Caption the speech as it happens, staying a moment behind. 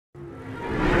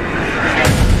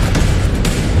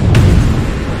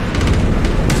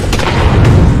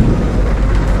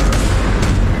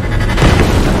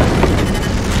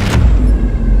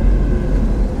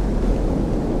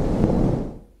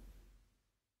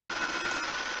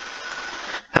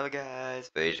Hello guys,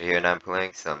 Frazier here and I'm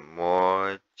playing some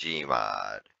more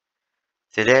Gmod.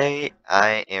 Today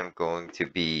I am going to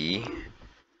be...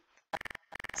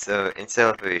 in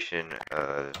celebration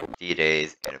of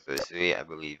D-Day's anniversary, I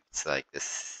believe it's like the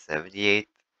 78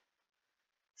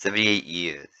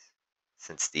 years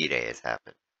since D-Day has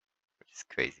happened, which is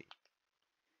crazy.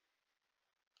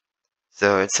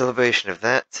 So in celebration of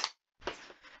that,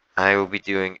 I will be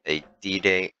doing a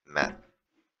D-Day map.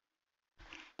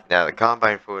 Now the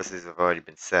Combine forces have already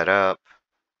been set up.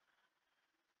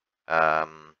 So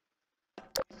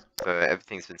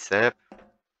everything's been set up.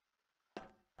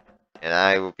 And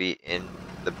I will be in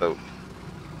the boat.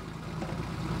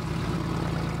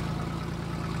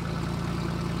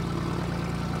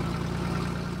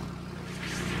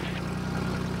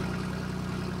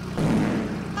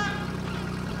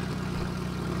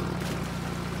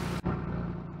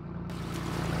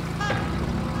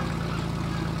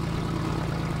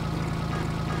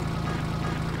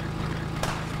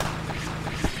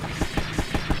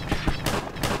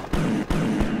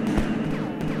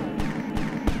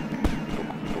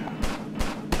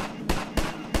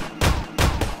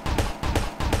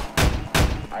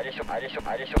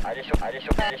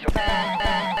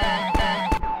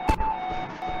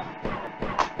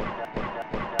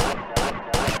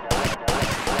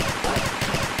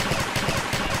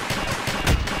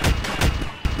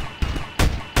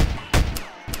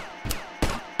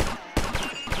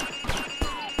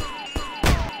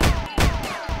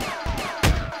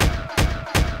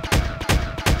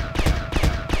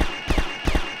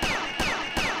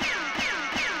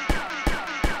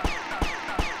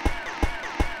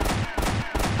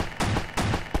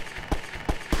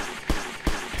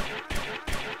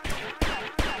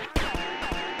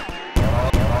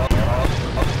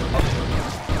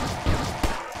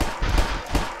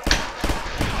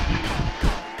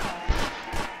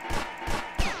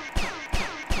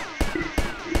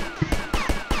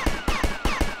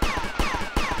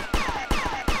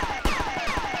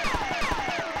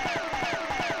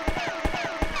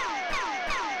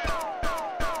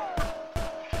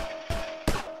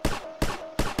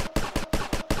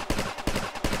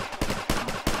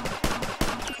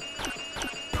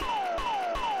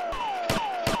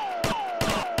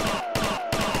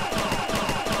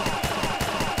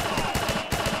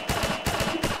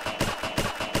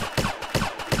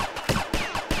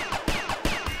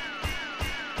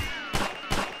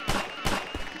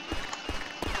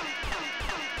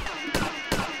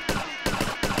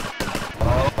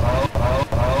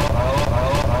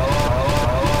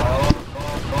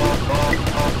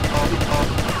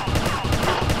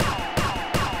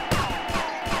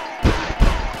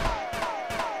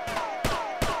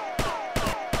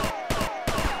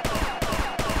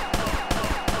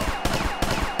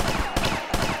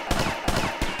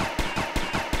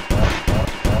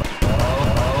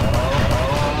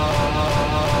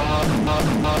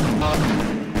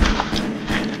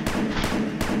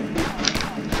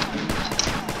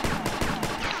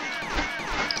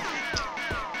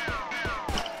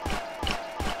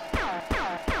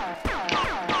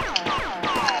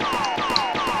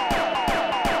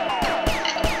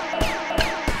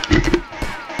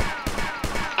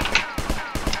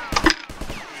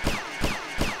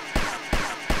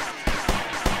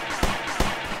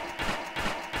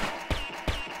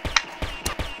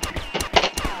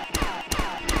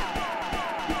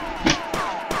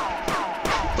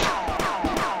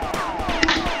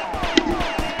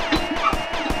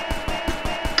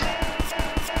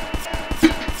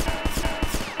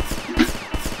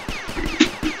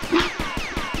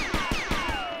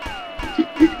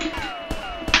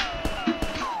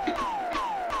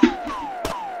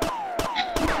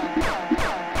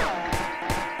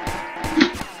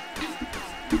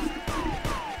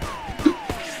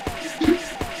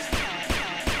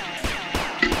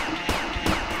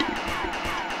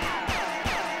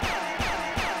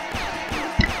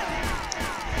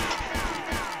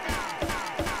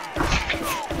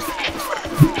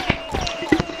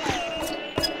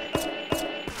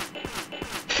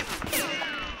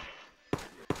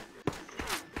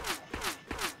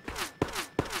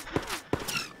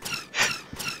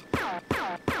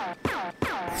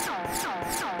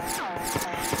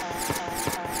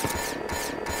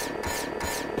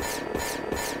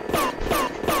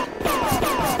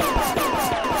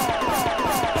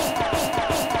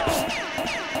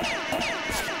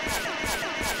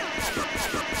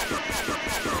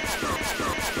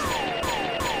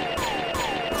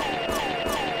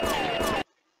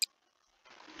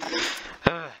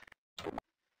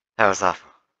 That was awful.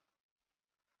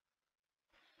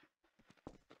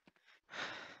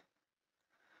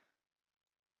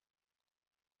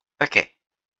 Okay.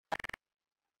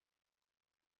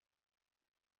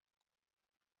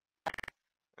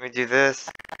 Let me do this.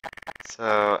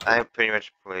 So I pretty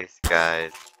much place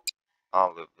guys all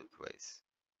over the place.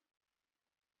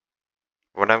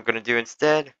 What I'm gonna do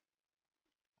instead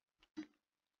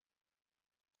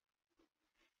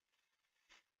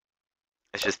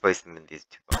is just place them in these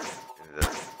two bunkers, in the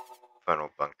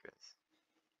funnel bunkers.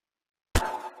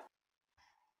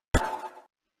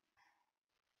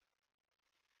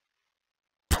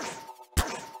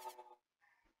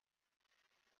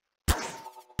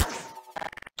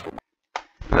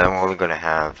 And then we're only gonna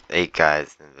have 8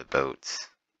 guys in the boats.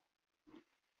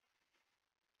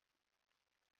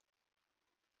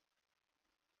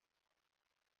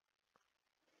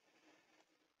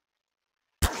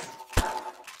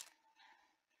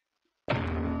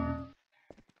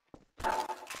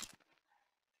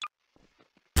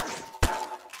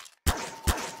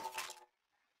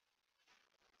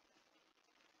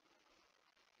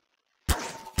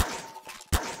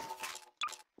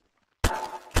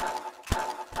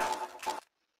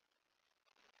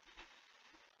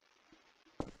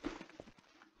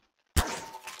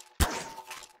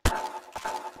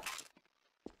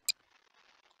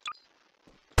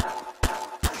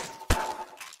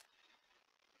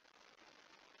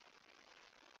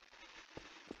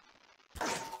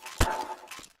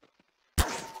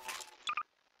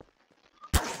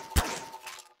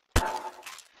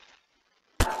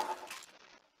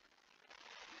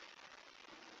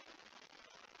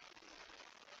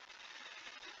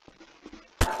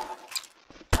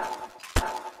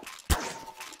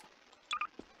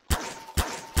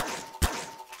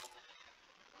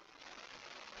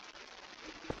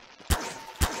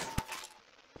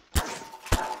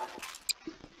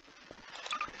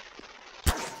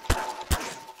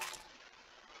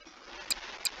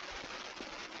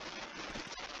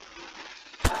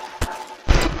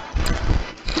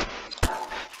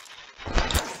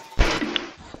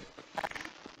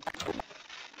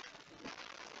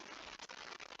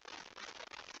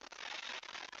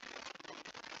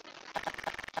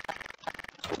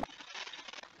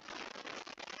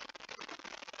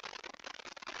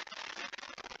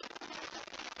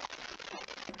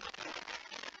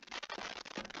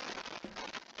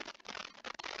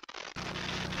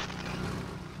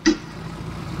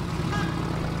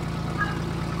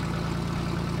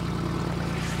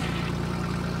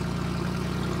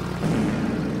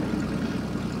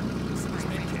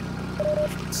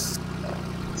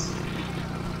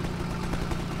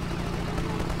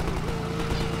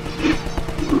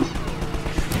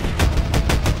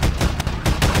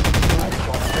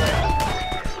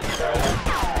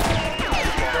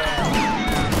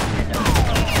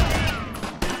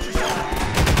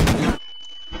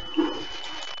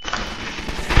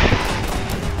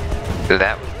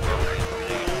 That was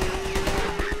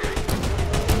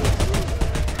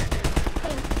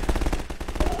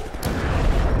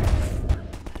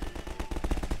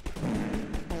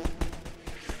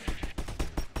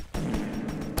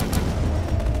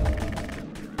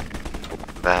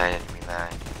bye, enemy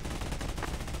line.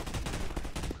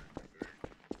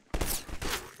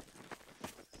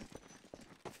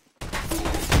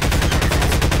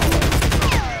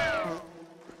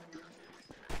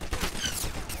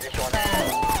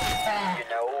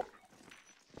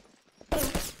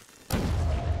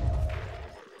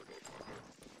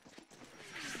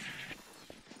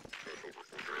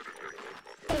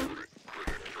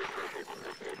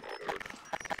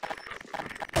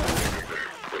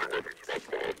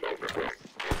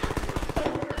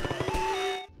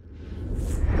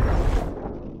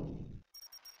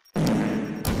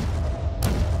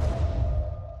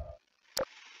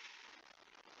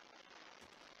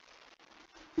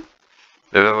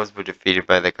 The rebels were defeated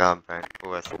by the Combine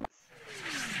forces.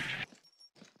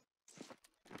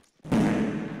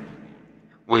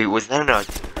 Wait, was that an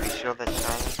artillery shell that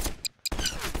shot?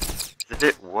 If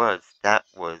it was, that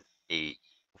was a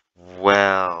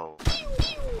well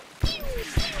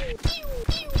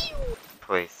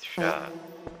placed shot.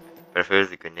 But if it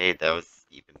was a grenade, that was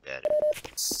even better.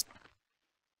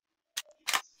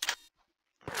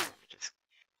 Just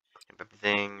clean up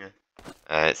everything.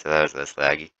 Alright, so that was less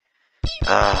laggy.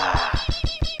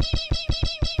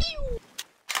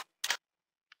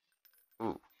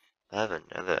 Ooh, I have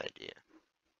another idea.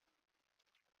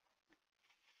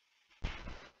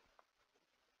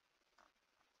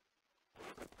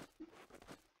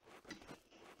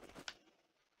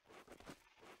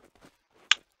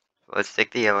 So let's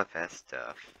take the LFS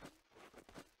stuff.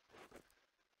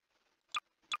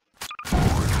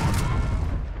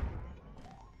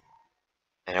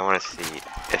 And I I want to see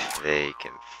if they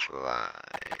can fly.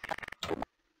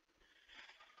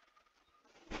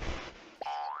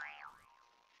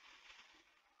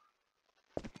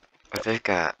 But they've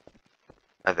got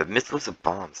either missiles or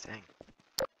bombs, dang.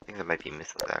 I think that might be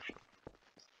missiles, actually.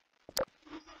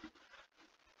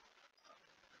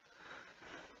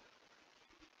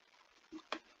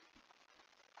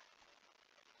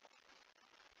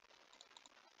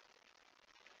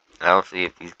 I'll see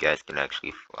if these guys can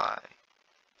actually fly.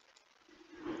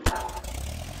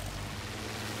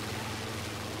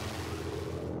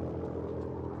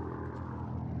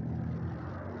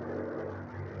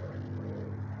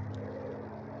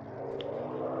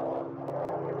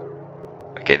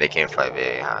 Okay, they can't fly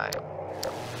very high.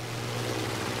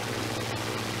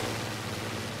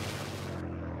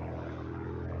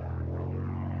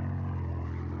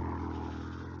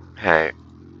 Hey.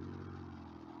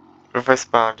 What if I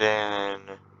spawned in...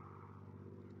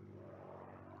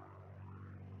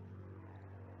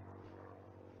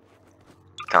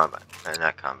 Combine.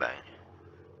 Not Combine.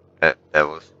 That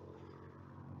was...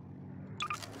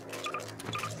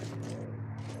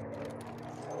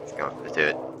 Let's go into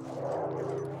it.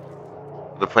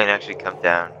 Will the plane actually come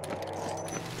down?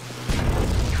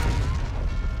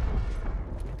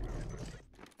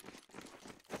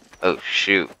 Oh,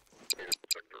 shoot.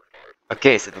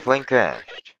 Okay, so the plane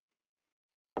crashed.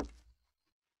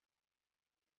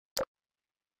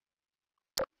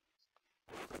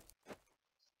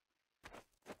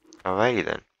 Alrighty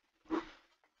then.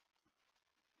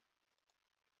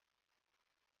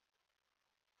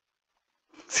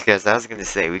 Because I was gonna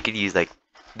say, we could use, like,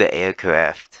 the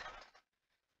aircraft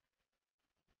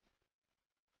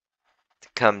to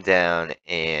come down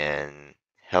and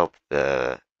help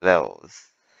the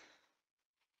rebels.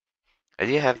 I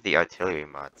do have the artillery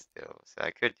mod still, so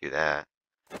I could do that.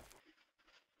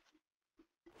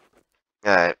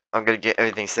 Alright, I'm gonna get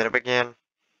everything set up again.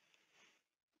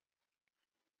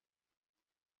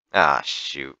 Ah,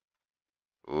 shoot.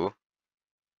 Ooh.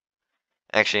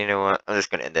 Actually, you know what? I'm just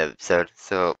gonna end the episode.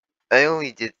 So, I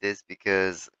only did this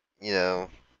because, you know,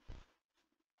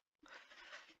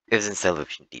 it was in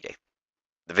celebration D-Day.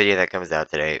 The video that comes out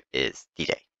today is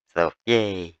D-Day. So,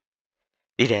 yay!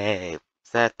 D-Day!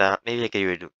 So I thought maybe I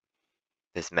could do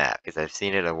this map, because I've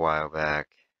seen it a while back.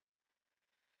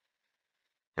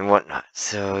 And whatnot.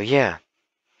 So, yeah.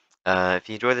 If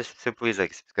you enjoyed this, so please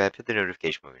like, subscribe, hit the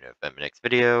notification when we know about my next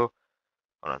video.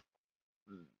 Hold on.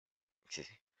 Excuse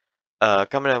me.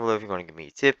 Comment down below if you want to give me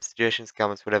tips, suggestions,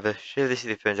 comments, whatever. Share this with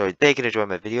your friends or they can enjoy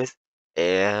my videos.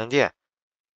 And yeah.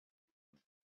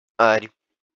 Bye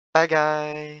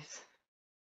guys.